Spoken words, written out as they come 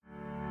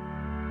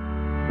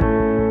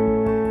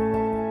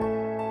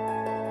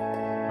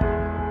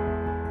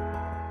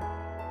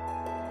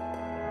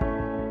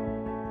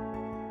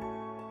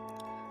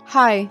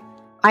Hi,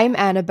 I'm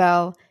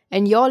Annabelle,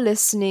 and you're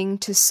listening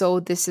to So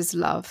This Is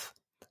Love,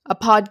 a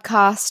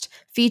podcast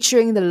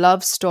featuring the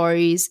love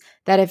stories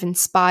that have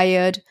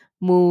inspired,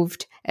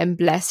 moved, and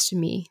blessed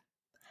me.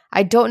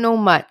 I don't know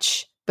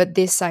much, but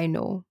this I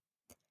know.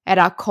 At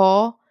our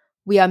core,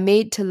 we are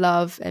made to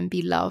love and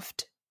be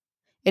loved.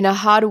 In a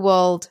hard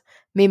world,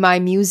 may my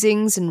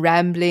musings and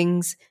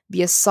ramblings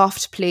be a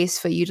soft place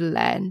for you to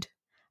land.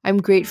 I'm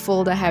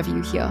grateful to have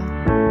you here.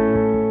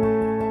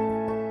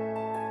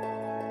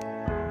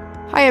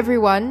 Hi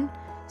everyone.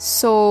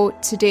 So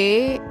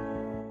today,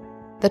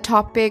 the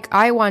topic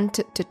I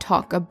wanted to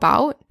talk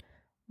about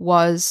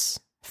was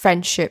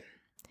friendship.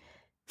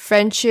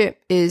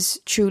 Friendship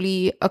is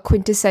truly a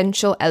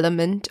quintessential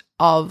element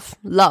of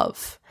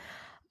love.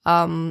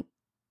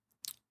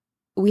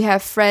 We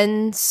have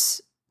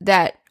friends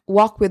that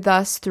walk with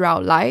us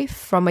throughout life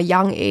from a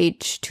young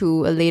age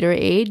to a later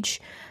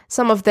age.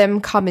 Some of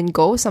them come and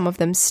go, some of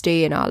them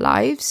stay in our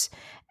lives.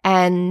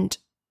 And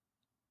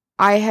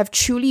I have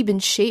truly been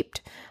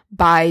shaped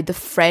by the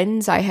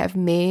friends I have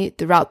made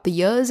throughout the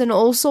years and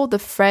also the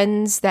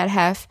friends that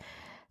have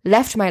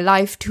left my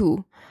life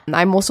too.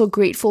 I'm also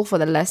grateful for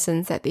the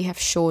lessons that they have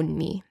shown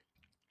me.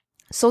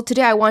 So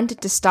today I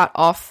wanted to start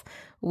off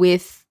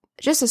with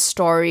just a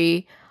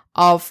story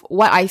of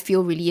what I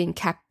feel really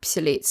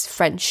encapsulates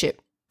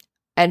friendship,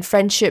 and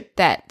friendship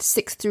that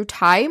sticks through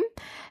time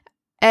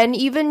and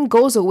even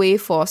goes away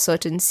for a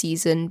certain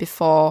season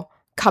before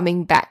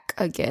coming back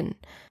again.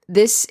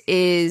 This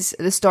is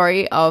the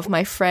story of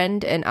my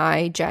friend and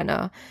I,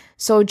 Jana.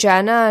 So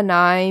Jana and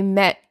I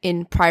met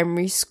in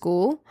primary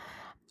school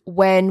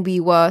when we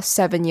were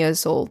 7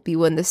 years old. We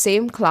were in the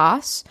same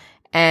class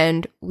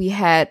and we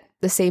had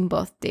the same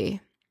birthday.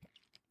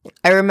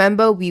 I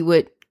remember we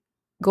would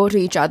go to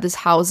each other's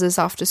houses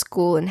after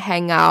school and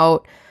hang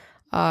out,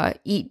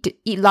 eat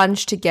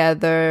lunch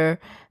together,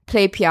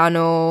 play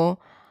piano,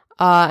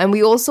 and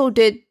we also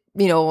did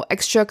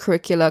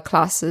extracurricular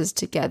classes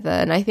together.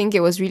 And I think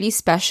it was really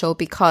special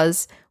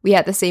because we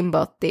had the same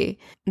birthday.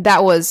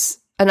 That was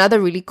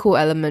another really cool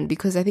element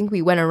because I think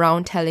we went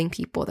around telling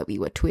people that we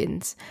were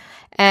twins.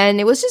 And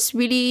it was just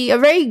really a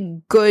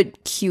very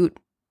good, cute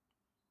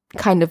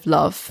kind of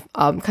love,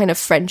 kind of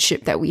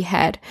friendship that we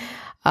had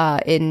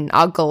in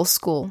our girls'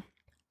 school.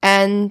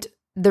 And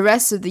the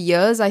rest of the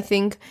years, I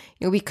think,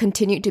 we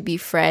continued to be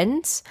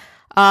friends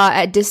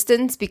at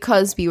distance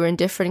because we were in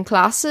different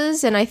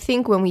classes. And I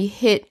think when we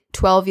hit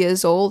 12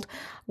 years old,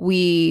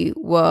 we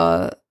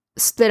were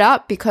split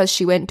up because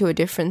she went to a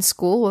different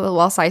school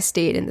whilst I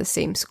stayed in the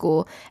same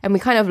school. And we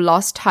kind of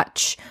lost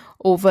touch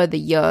over the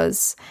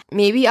years.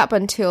 Maybe up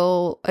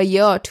until a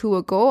year or two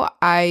ago,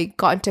 I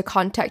got into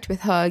contact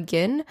with her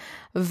again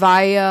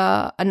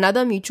via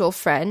another mutual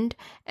friend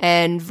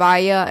and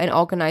via an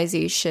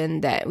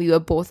organization that we were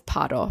both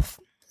part of.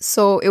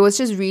 So it was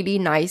just really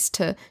nice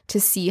to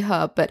see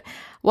her. But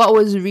what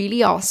was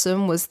really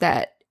awesome was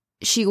that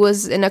she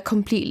was in a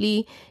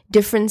completely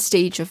different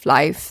stage of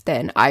life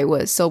than I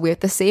was. So we had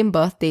the same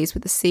birthdays,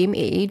 with the same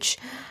age.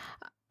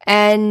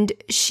 And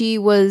she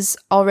was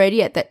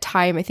already at that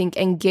time, I think,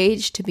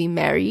 engaged to be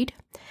married.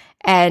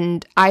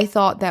 And I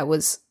thought that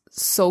was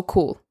so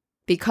cool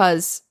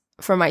because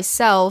for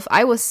myself,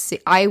 I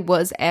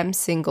am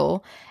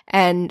single,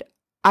 and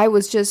I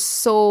was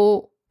just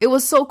it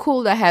was so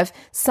cool to have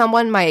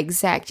someone my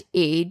exact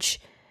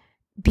age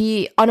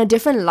be on a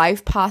different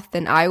life path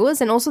than I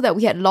was, and also that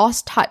we had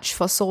lost touch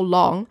for so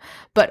long,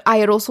 but I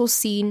had also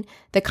seen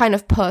the kind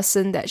of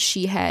person that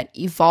she had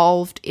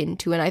evolved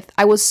into, and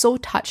I was so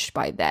touched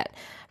by that,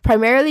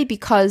 primarily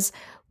because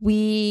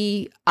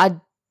we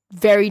are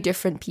very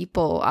different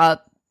people,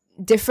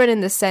 different in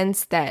the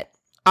sense that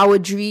our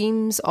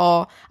dreams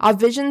or our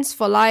visions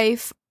for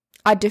life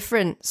are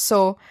different.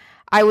 So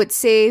I would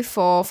say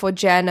for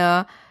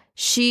Jana,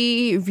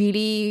 she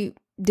really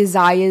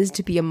desires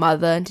to be a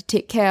mother and to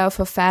take care of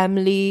her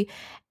family.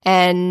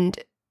 And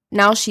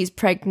now she's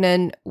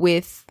pregnant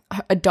with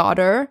a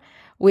daughter,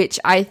 which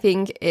I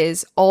think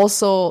is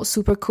also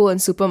super cool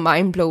and super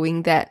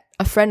mind-blowing that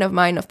a friend of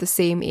mine of the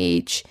same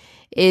age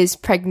is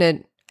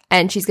pregnant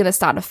and she's going to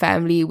start a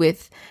family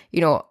with,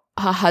 her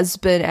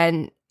husband.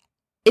 And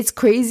it's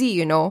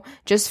crazy,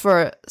 just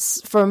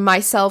for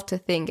myself to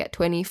think at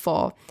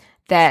 24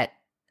 that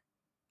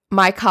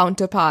my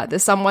counterpart, the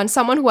someone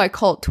who I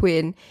call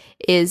twin,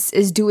 is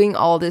doing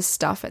all this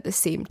stuff at the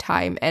same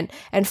time, and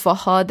for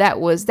her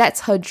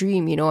that's her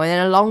dream, and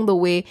then along the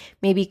way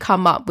maybe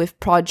come up with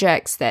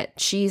projects that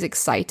she's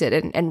excited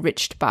and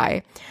enriched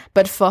by.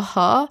 But for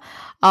her,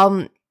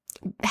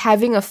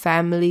 having a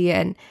family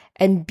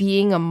and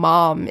being a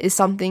mom is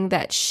something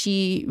that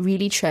she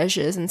really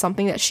treasures and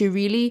something that she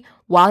really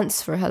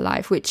wants for her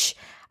life, which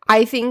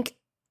I think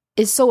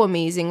is so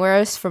amazing.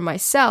 Whereas for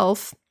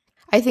myself,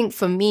 I think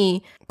for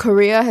me,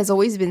 career has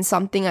always been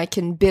something I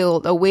can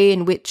build, a way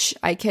in which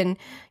I can,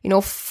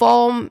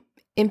 form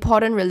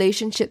important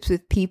relationships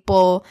with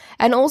people.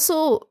 And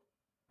also,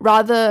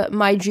 rather,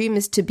 my dream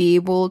is to be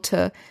able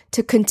to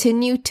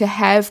continue to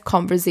have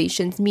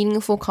conversations,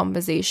 meaningful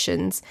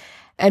conversations,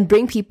 and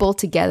bring people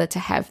together to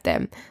have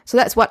them. So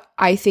that's what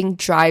I think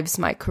drives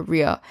my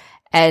career.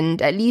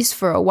 And at least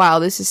for a while,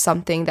 this is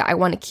something that I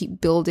want to keep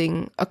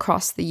building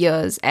across the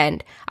years.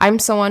 And I'm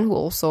someone who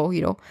also,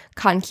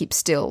 can't keep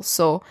still.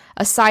 So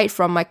aside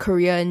from my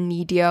career in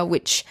media,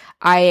 which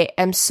I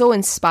am so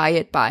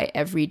inspired by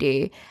every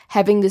day,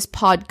 having this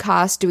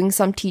podcast, doing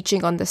some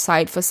teaching on the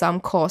side for some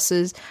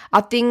courses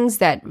are things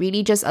that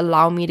really just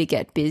allow me to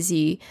get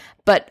busy.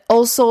 But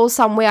also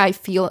somewhere I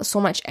feel so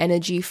much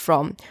energy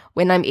from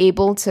when I'm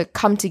able to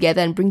come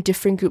together and bring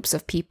different groups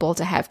of people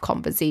to have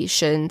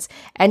conversations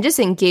and just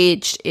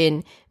engaged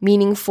in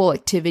meaningful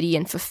activity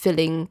and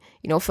fulfilling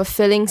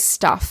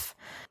stuff.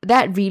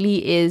 That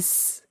really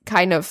is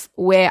kind of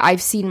where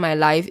I've seen my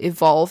life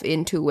evolve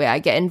into, where I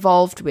get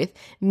involved with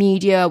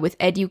media, with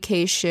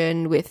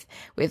education, with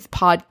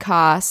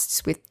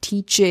podcasts, with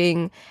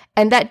teaching,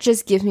 and that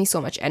just gives me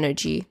so much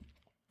energy.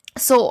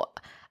 So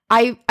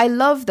I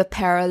love the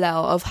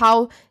parallel of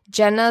how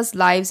Jenna's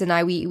lives and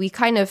I, we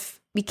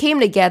came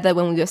together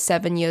when we were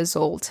 7 years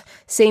old.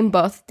 Same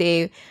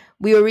birthday.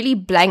 We were really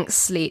blank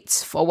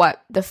slates for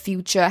what the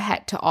future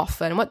had to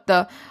offer and what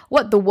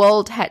the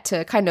world had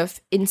to kind of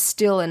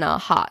instill in our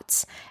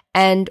hearts.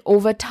 And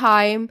over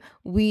time,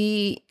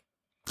 we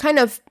kind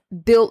of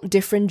built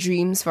different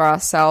dreams for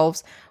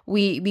ourselves.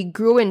 We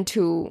grew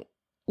into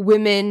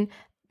women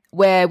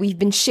where we've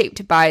been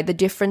shaped by the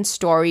different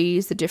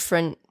stories, the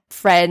different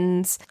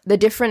friends, the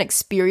different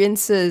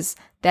experiences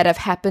that have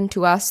happened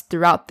to us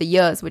throughout the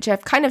years, which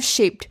have kind of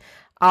shaped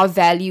our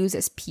values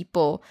as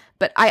people.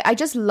 But I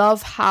just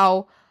love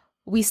how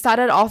we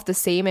started off the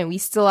same and we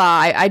still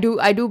are. I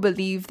do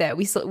believe that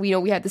we still,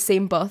 we had the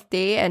same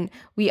birthday and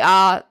we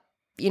are,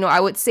 I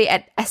would say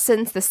at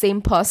essence the same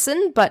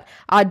person, but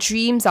our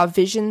dreams, our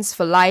visions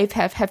for life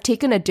have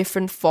taken a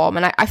different form.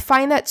 And I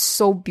find that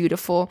so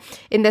beautiful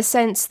in the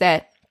sense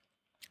that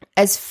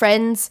as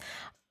friends,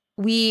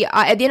 we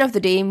are at the end of the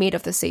day made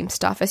of the same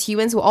stuff. As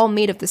humans, we're all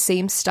made of the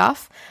same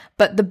stuff.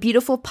 But the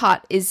beautiful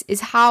part is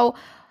how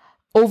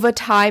over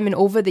time and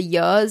over the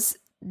years,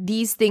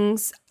 these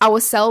things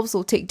ourselves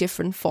will take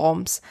different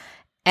forms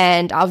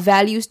and our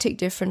values take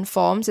different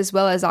forms as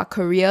well as our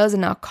careers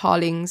and our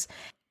callings.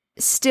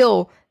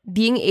 Still,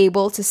 being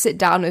able to sit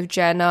down with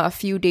Jenna a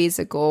few days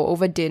ago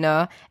over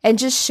dinner and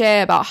just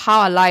share about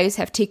how our lives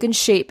have taken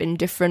shape in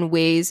different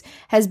ways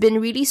has been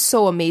really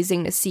so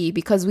amazing to see,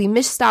 because we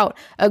missed out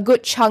a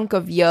good chunk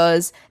of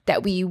years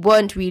that we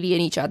weren't really in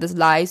each other's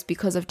lives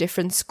because of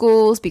different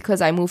schools, because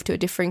I moved to a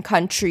different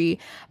country.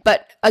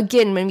 But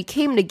again, when we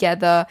came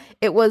together,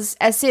 it was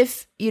as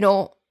if,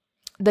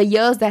 the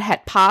years that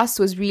had passed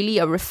was really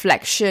a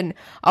reflection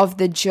of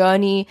the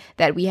journey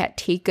that we had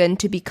taken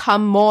to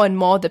become more and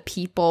more the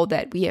people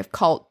that we are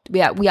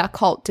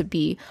called to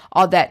be,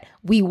 or that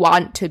we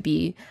want to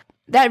be.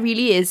 That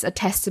really is a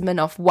testament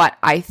of what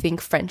I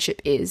think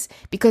friendship is,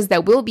 because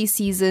there will be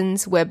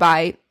seasons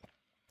whereby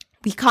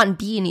we can't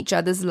be in each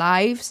other's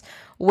lives,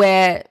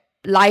 where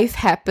life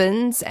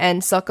happens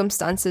and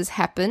circumstances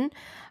happen.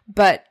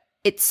 But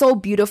it's so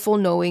beautiful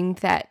knowing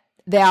that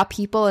there are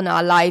people in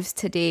our lives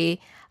today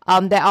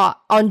that are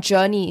on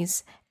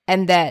journeys,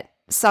 and that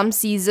some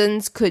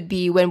seasons could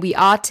be when we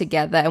are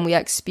together and we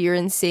are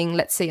experiencing,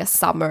 let's say, a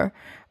summer,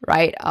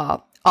 right,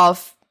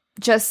 of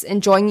just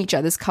enjoying each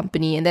other's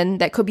company. And then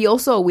that could be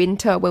also a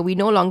winter where we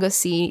no longer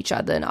see each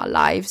other in our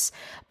lives.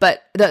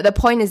 But the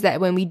point is that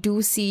when we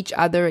do see each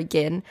other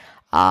again,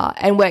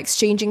 and we're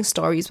exchanging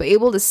stories, we're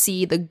able to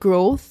see the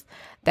growth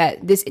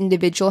that this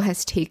individual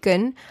has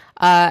taken.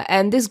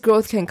 And this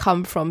growth can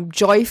come from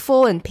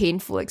joyful and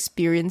painful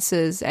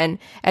experiences. And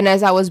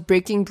as I was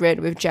breaking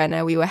bread with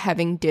Jenna, we were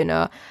having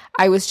dinner,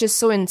 I was just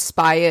so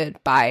inspired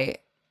by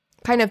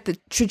kind of the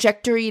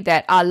trajectory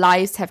that our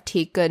lives have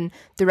taken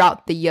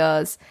throughout the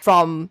years,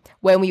 from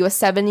when we were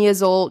 7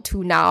 years old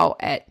to now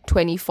at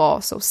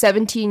 24. So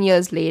 17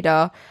 years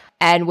later,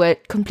 and we're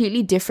at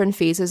completely different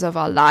phases of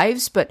our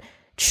lives, but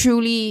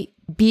truly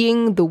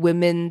being the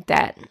women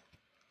that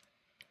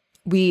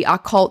we are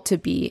called to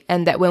be.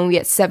 And that when we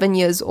at 7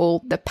 years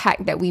old, the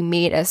pact that we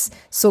made as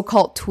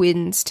so-called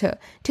twins to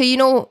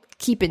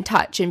keep in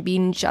touch and be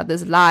in each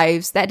other's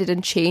lives, that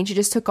didn't change. It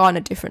just took on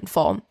a different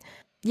form.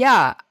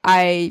 Yeah,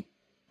 I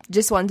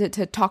just wanted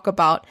to talk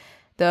about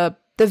the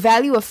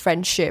value of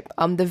friendship,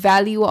 the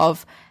value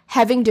of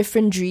having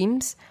different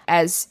dreams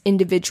as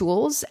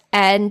individuals,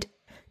 and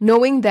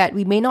knowing that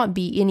we may not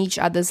be in each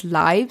other's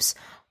lives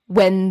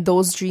when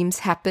those dreams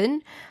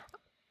happen.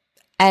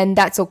 And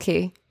that's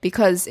okay,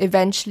 because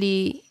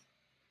eventually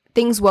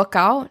things work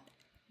out.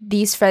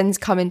 These friends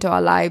come into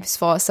our lives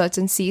for a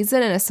certain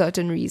season and a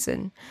certain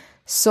reason.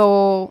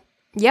 So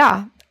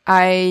yeah,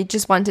 I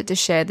just wanted to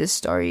share this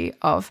story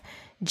of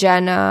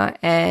Jenna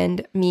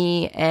and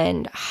me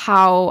and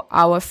how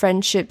our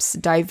friendships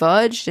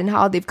diverged and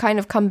how they've kind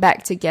of come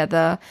back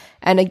together,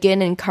 and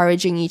again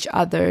encouraging each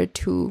other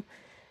to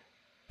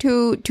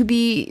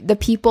be the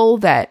people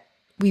that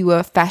we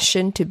were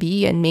fashioned to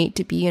be and made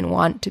to be and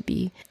want to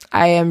be.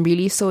 I am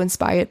really so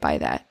inspired by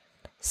that.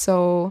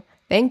 So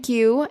thank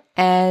you.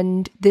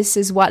 And this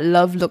is what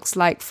love looks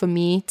like for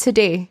me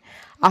today.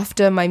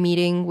 after my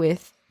meeting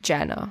with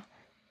Jana.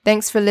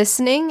 Thanks for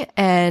listening,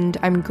 and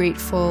I'm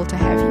grateful to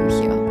have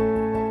you here.